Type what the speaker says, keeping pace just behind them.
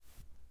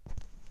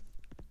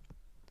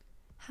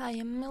Hi,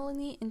 I'm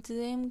Melanie, and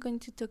today I'm going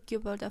to talk to you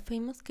about a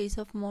famous case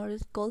of murder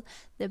called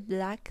the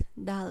Black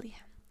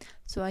Dahlia.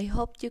 So I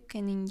hope you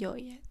can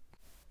enjoy it.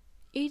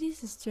 It is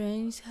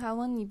strange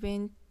how an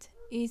event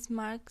is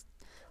marked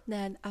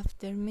that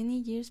after many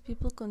years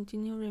people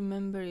continue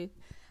remember it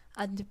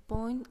at the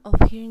point of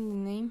hearing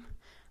the name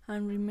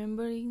and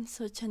remembering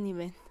such an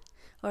event,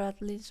 or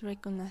at least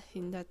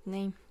recognizing that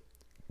name.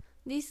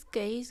 This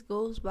case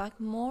goes back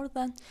more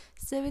than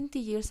 70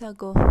 years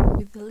ago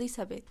with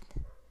Elizabeth.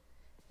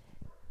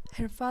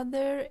 Her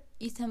father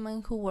is a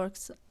man who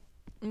works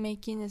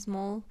making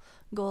small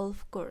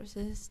golf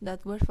courses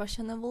that were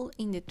fashionable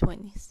in the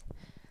 20s.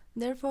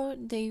 Therefore,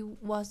 they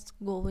was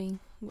going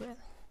well.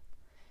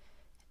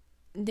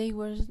 They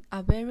were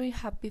a very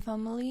happy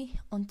family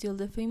until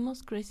the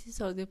famous crisis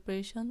or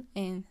depression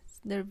ends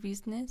their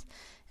business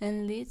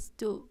and leads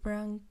to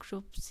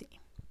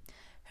bankruptcy.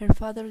 Her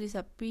father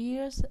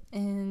disappears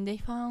and they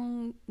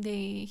found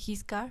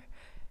his car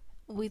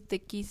with the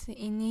keys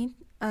in it,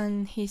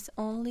 and his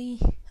only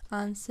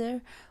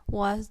answer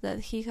was that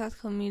he had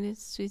committed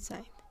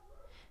suicide.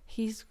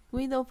 His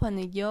widow found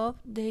a job,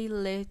 they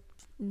left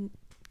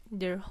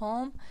their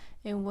home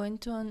and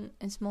went to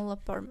a small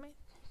apartment.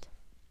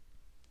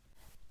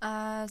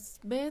 As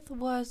Beth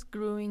was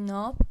growing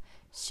up,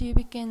 she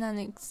became an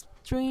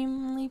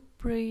extremely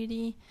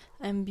pretty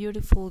and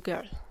beautiful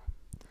girl.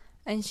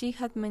 And she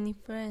had many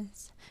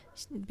friends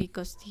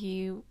because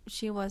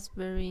she was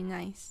very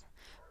nice,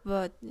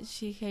 but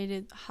she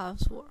hated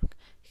housework.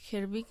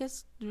 Her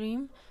biggest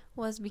dream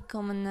was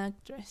become an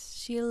actress.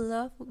 She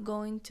loved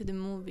going to the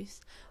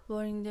movies,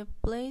 but in the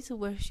place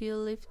where she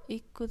lived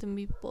it couldn't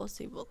be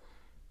possible.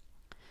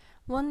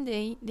 One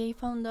day they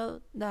found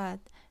out that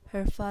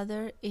her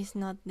father is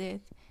not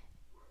dead,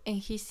 and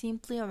he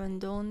simply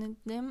abandoned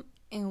them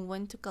and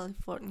went to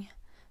California.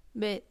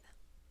 Beth,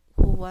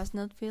 who was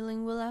not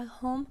feeling well at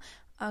home,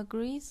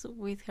 agrees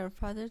with her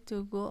father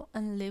to go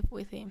and live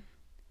with him.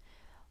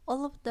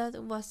 All of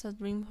that was a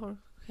dream for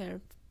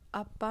her.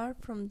 Apart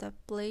from that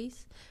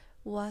place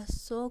was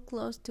so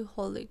close to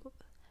Hollywood,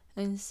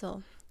 and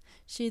so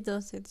she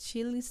does it.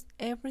 She leaves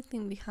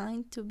everything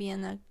behind to be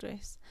an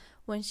actress.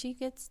 When she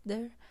gets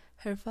there,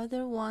 her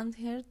father wants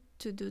her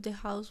to do the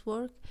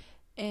housework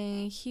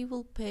and he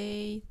will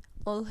pay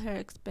all her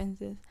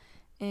expenses.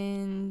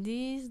 And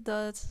this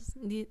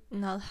did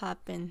not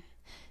happen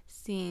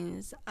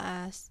since,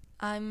 as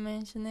I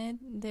mentioned,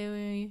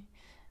 the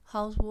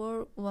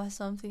housework was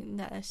something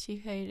that she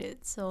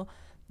hated. So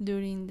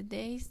during the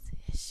days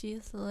she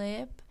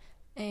slept,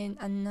 and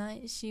at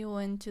night she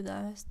went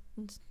to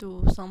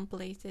some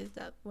places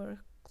that were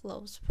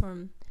close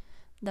from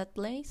that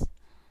place.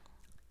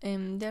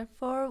 And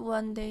therefore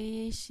one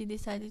day she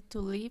decided to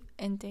leave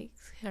and take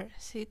her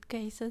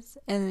suitcases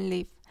and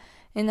leave.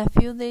 And a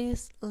few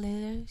days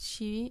later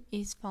she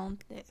is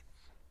found dead.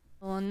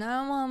 So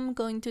now I'm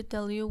going to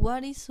tell you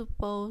what is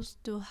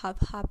supposed to have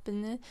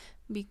happened,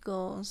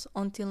 because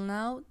until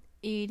now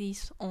it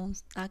is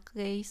a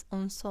case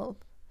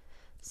unsolved.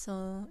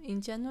 So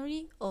in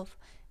January of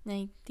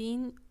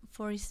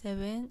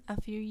 1947,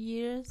 a few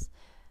years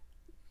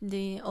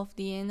of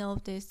the end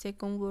of the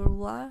Second World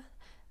War,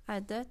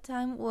 at that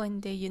time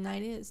when the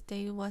United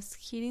States was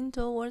heading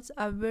towards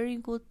a very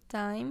good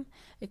time,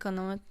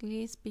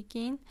 economically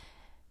speaking,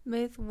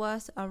 Beth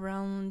was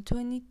around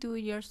 22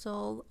 years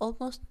old,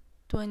 almost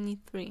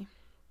 23.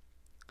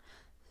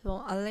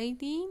 So a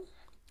lady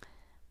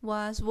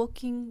was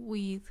walking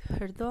with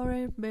her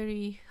daughter,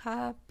 very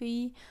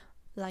happy,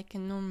 like a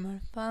normal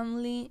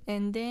family,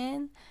 and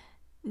then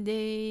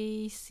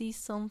they see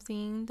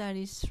something that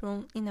is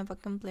thrown in a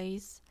vacant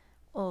place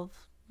of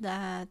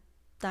that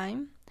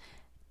time,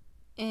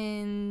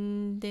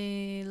 and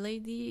the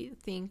lady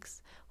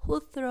thinks,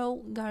 who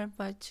throw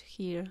garbage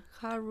here?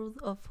 How rude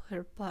of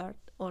her part,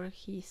 or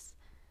his.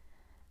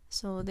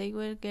 So they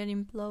were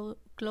getting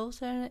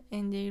closer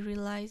and they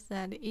realized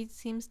that it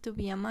seems to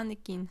be a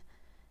mannequin,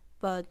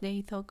 but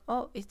they thought,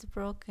 oh, it's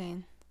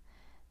broken.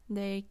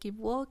 They keep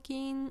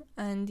walking,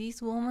 and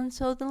this woman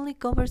suddenly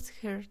covers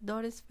her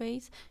daughter's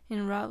face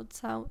and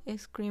routes out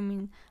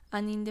screaming.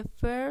 And in the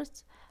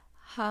first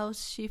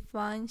house she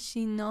finds,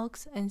 she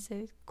knocks and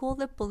says, call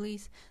the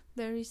police,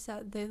 there is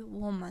a dead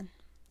woman.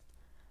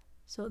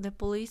 So the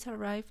police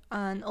arrive,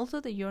 and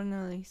also the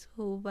journalists,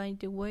 who by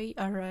the way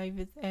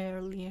arrived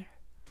earlier.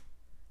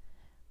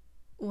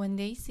 When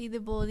they see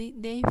the body,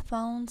 they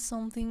found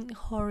something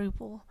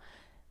horrible,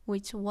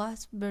 which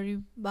was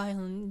very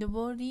violent. The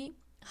body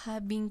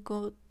had been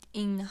cut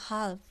in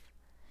half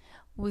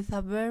with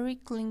a very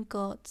clean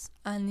cut,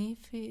 and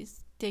if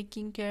it's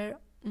taking care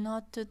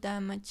not to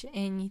damage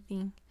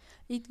anything.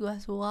 It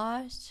was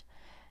washed,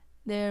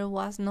 there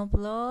was no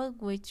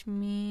blood, which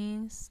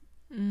means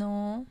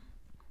no,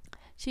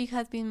 she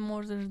had been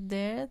murdered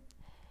dead.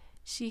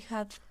 She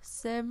had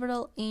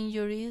several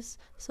injuries,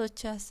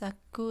 such as a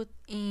cut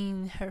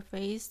in her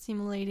face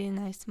simulating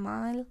a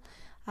smile,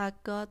 a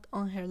cut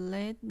on her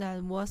leg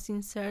that was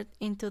inserted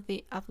into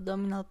the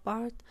abdominal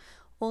part,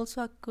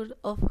 also a cut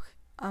of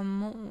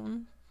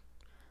among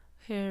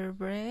her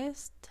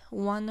breast,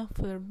 one of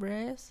her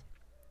breasts.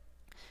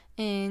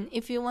 And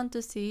if you want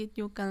to see it,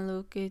 you can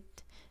look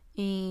it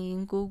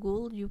in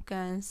Google. You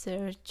can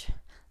search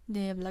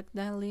the Black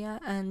Dahlia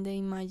and the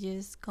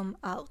images come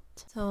out.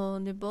 So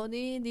the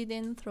body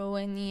didn't throw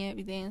any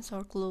evidence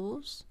or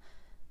clues,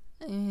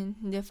 and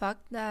the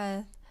fact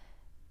that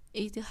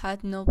it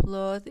had no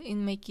blood, it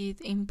make it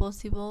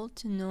impossible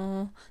to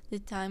know the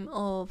time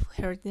of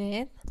her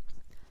death.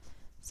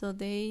 So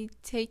they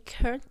take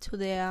her to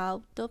the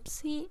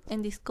autopsy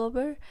and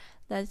discover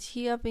that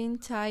she had been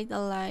tied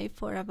alive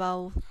for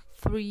about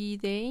 3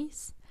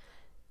 days,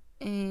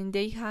 and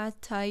they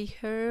had tied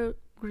her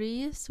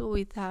grease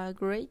with a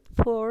great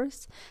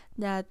force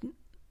that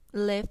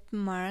left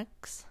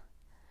marks.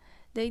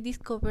 They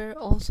discovered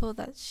also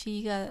that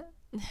she got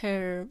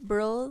her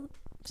blood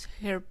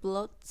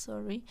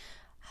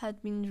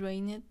had been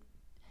drained,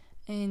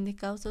 and the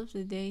cause of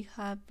the death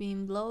had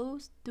been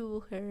blows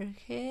to her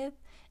head,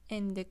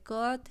 and the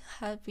cut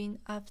had been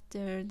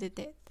after the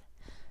death.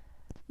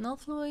 No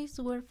fluids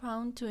were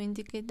found to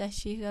indicate that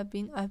she had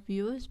been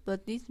abused,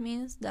 but this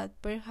means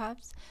that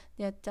perhaps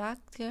the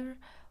attacker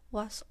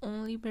was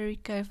only very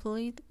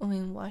carefully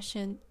when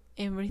washing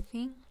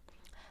everything.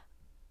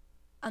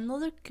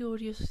 Another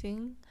curious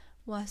thing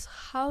was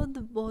how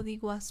the body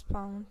was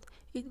found.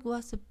 It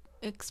was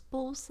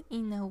exposed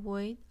in a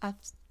way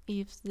as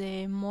if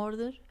the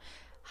murderer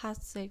had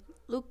said,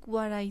 "Look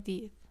what I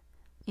did,"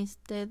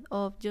 instead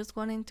of just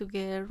wanting to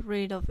get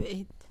rid of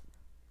it.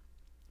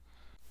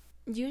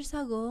 Years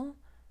ago,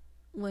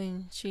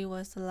 when she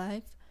was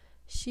alive,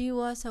 she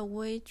was a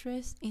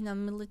waitress in a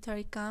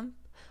military camp.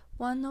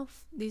 One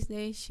of these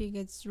days she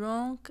gets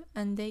drunk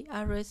and they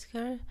arrest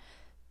her,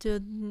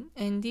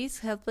 and this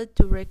helped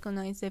to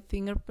recognize the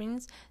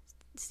fingerprints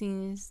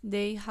since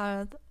they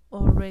had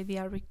already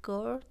a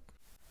record.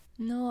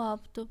 No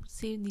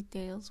autopsy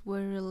details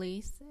were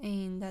released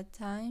in that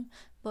time,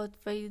 but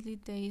face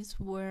details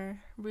were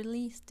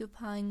released to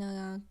find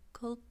a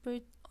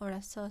culprit or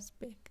a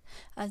suspect,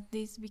 as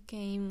this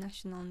became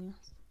national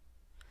news.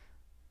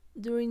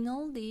 During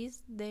all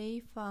this,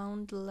 they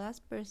found the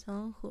last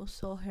person who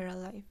saw her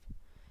alive.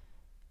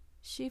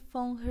 She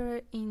found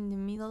her in the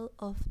middle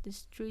of the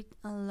street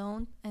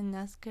alone and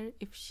asked her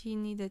if she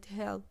needed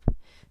help.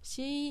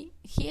 He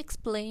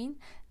explained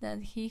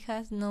that he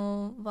has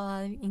no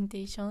bad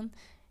intention.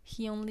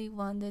 He only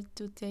wanted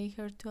to take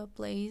her to a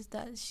place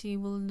that she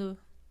will do,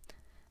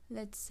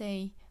 let's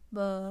say,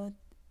 but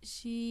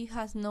she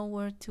has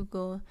nowhere to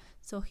go,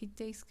 so he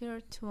takes her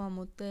to a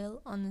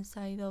motel on the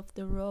side of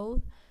the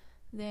road.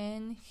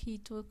 Then he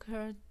took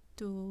her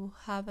to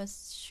have a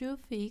shoe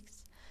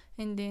fix,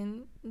 and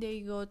then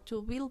they go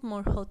to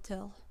Biltmore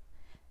Hotel.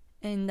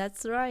 And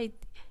that's right,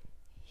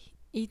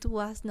 it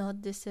was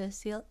not the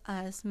Cecil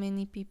as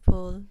many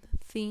people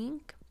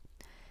think.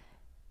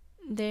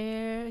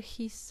 There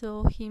he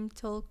saw him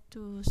talk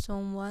to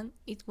someone.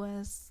 It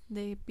was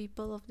the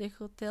people of the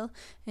hotel,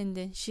 and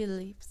then she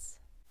leaves.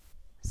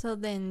 So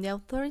then the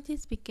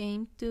authorities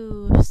began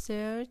to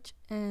search,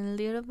 and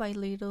little by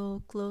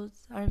little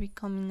clues are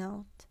becoming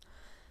out.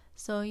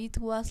 So it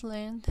was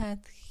learned that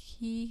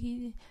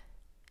she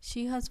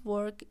has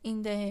worked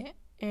in the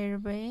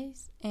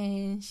airbase,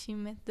 and she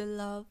met the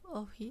love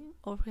of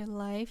her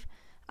life,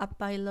 a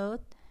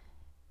pilot,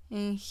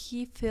 and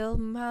he fell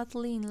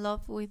madly in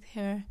love with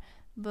her,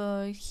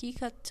 but he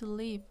had to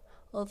leave,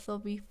 although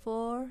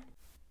before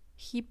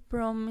he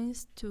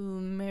promised to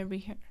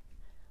marry her.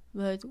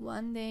 But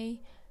one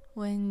day,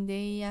 when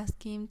they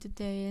asked him to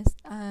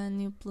test a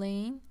new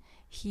plane,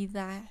 he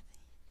died.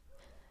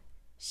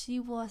 She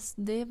was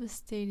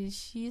devastated.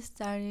 She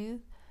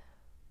started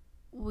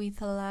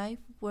with a life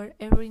where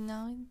every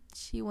night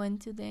she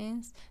went to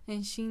dance,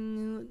 and she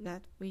knew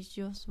that with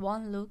just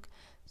one look,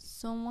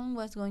 someone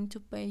was going to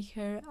pay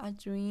her a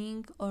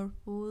drink or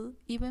food,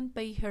 even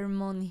pay her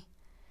money.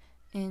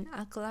 And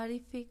a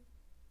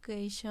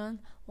clarification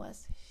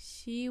was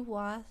she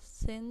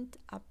wasn't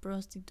a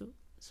prostitute.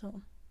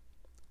 So,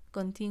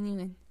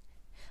 continuing.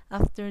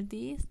 After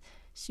this,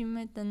 she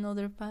met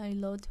another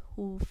pilot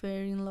who fell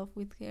in love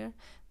with her,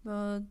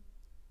 but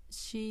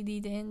she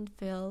didn't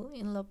fall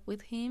in love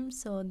with him,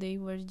 so they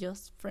were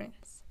just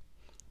friends.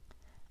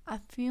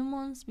 A few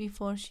months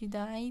before she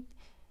died,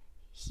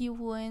 he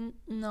went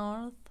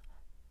north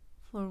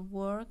for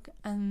work,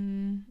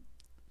 and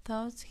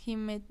thus he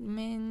met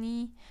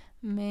many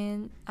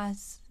men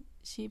as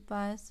she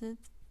passed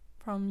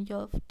from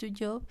job to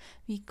job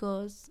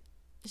because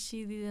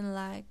she didn't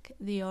like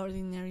the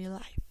ordinary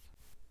life.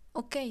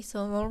 Okay,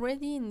 so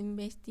already in the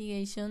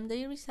investigation,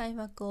 they receive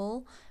a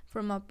call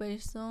from a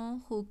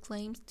person who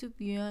claims to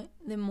be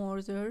the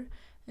murderer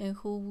and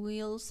who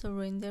will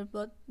surrender,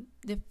 but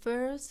the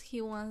first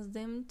he wants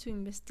them to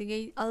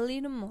investigate a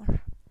little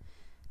more.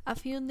 A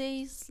few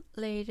days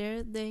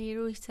later, they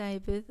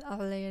received a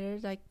letter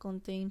that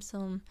contained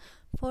some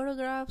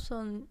photographs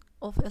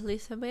of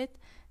Elizabeth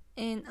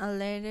and a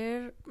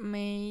letter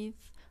made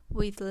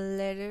with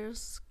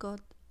letters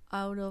cut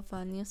out of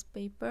a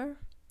newspaper.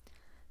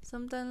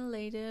 Sometime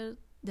later,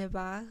 the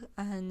bag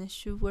and the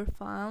shoe were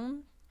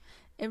found.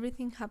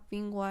 everything had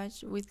been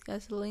washed with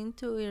gasoline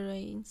to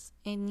erase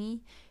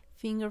any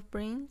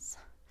fingerprints.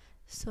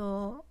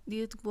 So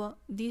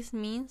this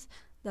means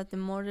that the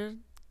murderer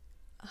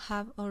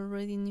have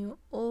already knew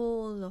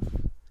all of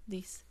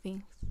these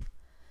things.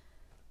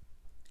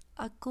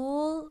 A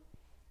call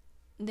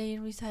they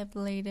received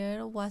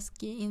later was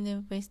key in the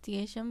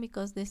investigation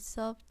because the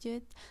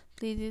subject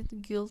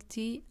pleaded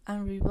guilty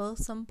and revealed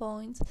some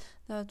points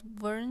that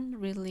weren't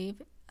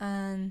relieved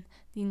and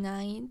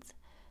denied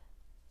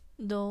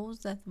those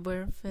that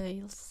were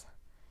false.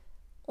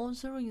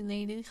 Also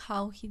related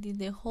how he did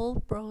the whole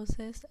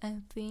process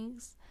and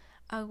things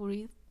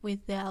agreed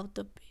with the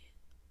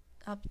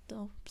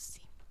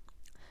autopsy.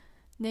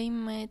 They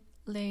met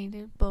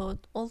later,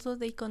 but also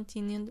they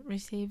continued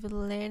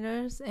receiving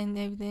letters and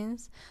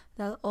evidence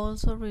that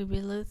also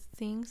revealed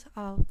things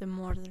about the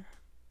murder.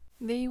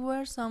 There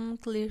were some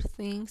clear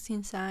things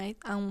inside,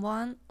 and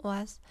one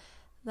was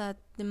that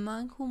the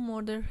man who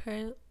murdered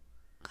her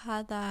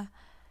had a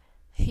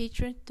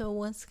hatred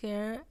towards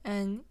her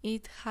and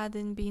it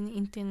hadn't been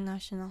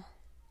intentional.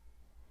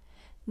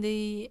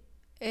 The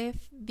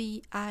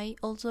FBI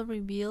also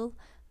revealed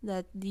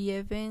that the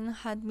event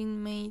had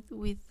been made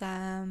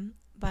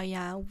by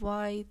a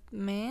white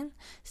man,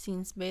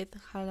 since Beth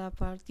had a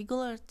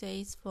particular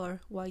taste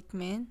for white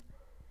men.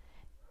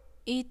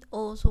 It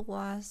also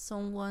was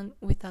someone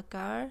with a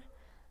car,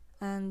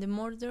 and the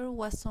murder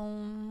was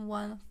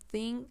someone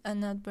thin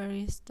and not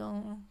very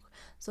strong.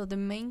 So the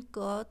main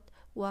cut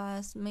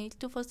was made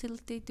to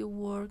facilitate the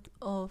work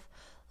of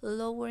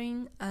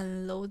lowering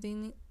and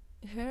loading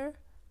her.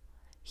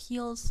 He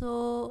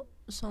also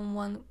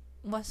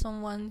was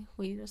someone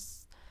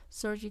with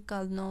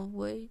surgical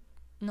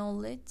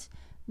knowledge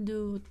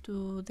due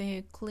to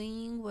the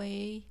clean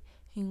way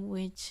in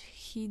which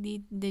he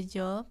did the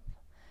job,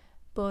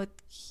 but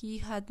he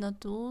had no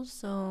tools,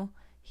 so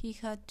he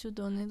had to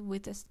do it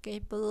with a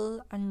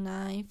scalpel, a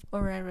knife,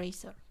 or a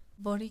razor.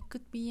 But it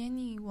could be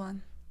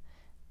anyone.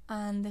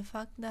 And the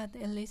fact that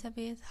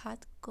Elizabeth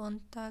had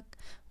contact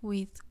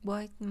with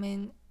white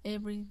men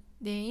every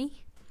day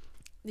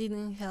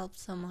didn't help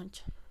so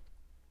much.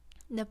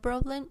 The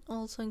problem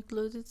also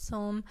included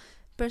some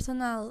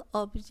personal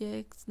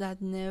objects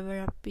that never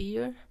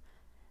appeared.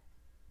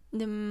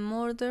 The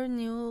murderer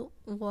knew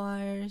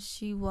where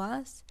she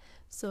was,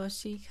 so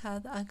she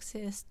had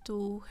access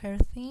to her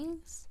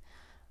things.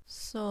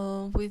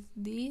 So with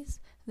this,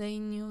 they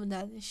knew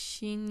that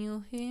she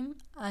knew him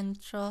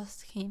and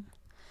trusted him.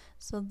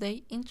 So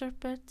they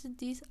interpreted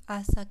this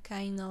as a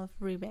kind of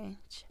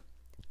revenge.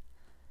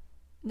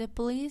 The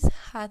police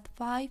had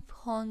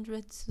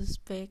 500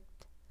 suspects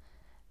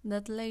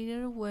that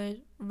later were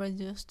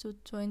reduced to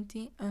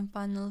 20 and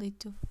finally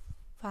to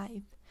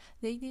 5.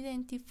 They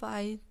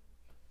identified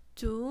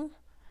 2,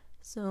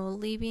 so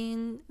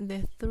leaving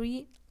the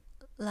 3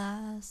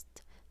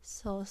 last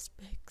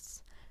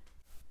suspects.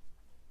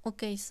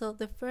 Okay, so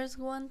the first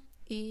one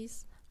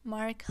is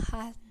Mark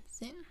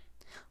Hansen,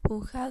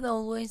 who had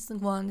always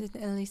wanted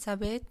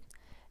Elizabeth,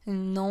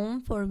 and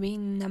known for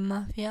being in the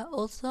mafia,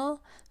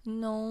 also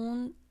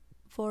known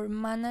for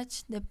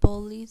manage the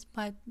police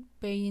by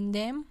paying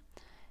them.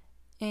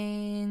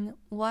 And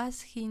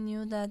he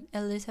knew that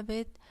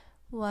Elizabeth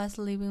was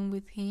living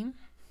with him.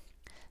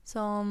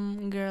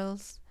 Some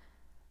girls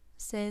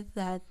said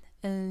that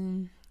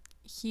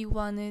he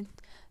wanted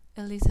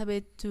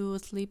Elizabeth to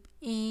sleep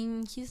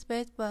in his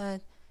bed,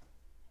 but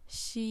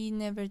she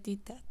never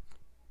did that.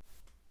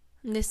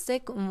 The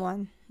second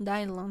one,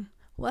 Dahlia,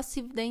 was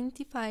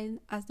identified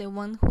as the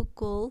one who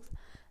called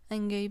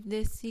and gave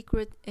the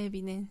secret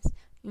evidence.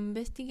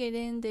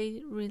 Investigating,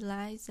 they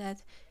realized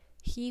that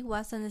he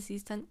was an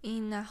assistant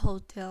in a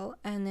hotel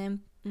and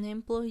an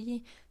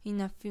employee in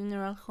a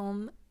funeral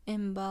home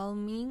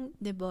embalming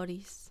the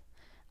bodies.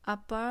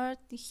 Apart,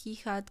 he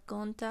had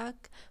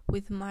contact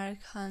with Mark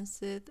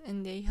Hansen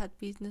and they had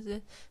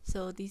businesses,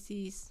 so this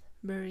is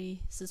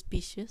very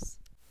suspicious.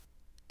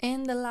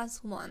 And the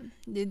last one,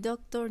 the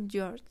Dr.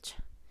 George.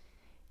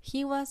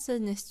 He was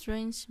an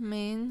strange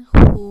man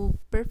who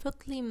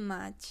perfectly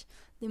matched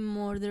the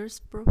murderer's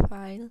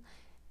profile.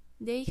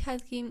 They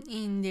had him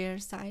in their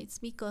sights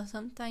because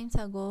some time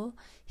ago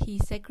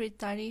his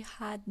secretary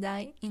had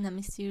died in a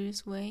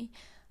mysterious way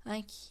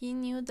and he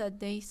knew that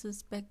they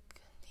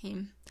suspected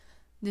him.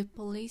 The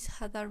police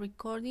had a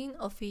recording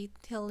of it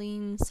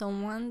telling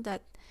someone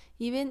that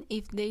even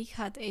if they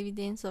had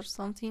evidence or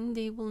something,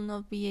 they will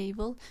not be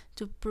able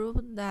to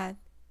prove that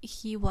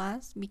he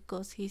was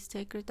because his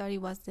secretary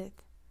was dead.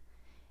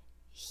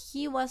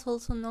 He was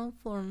also known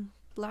for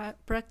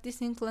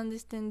practicing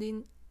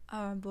clandestine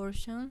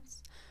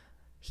abortions.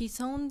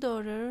 His own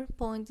daughter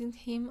pointed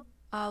him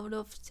out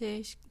of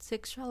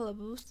sexual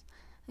abuse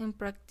and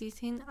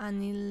practicing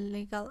an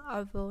illegal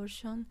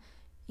abortion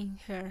in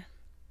her,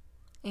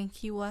 and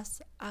he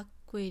was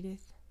acquitted.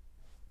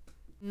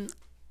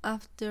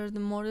 After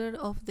the murder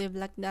of the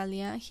Black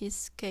Dahlia, he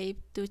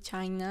escaped to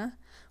China,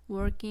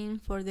 working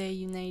for the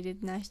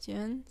United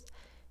Nations,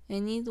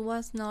 and it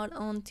was not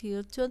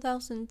until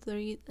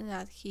 2003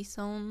 that his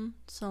own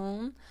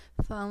son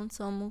found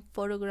some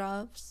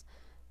photographs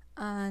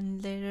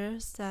and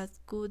letters that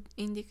could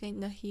indicate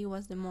that he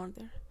was the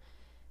murderer,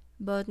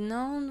 but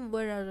none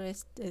were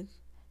arrested.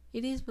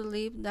 It is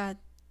believed that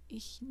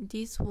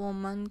these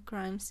woman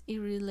crimes are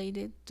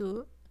related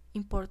to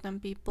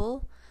important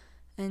people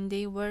and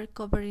they were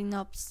covering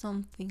up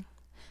something.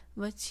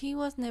 But she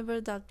was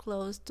never that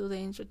close to the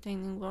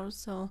entertaining world,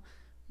 so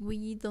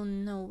we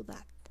don't know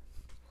that.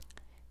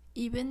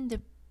 Even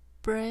the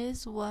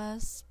press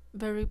was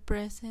very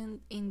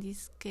present in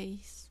this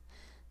case,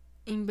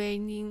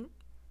 invading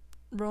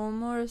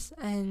rumors,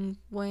 and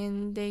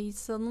when they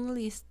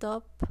suddenly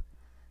stopped,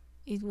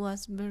 it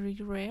was very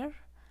rare,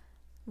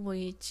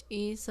 which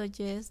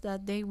suggests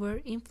that they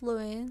were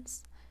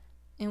influenced,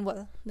 and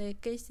well, the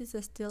case is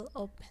still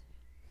open.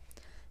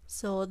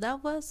 So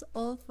that was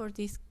all for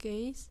this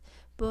case,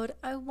 but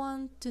I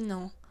want to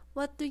know,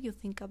 what do you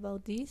think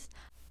about this?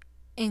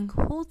 And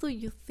who do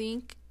you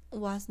think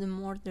was the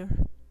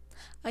murderer?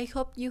 I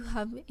hope you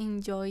have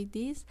enjoyed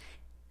this.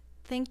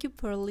 Thank you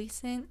for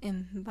listening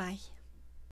and bye.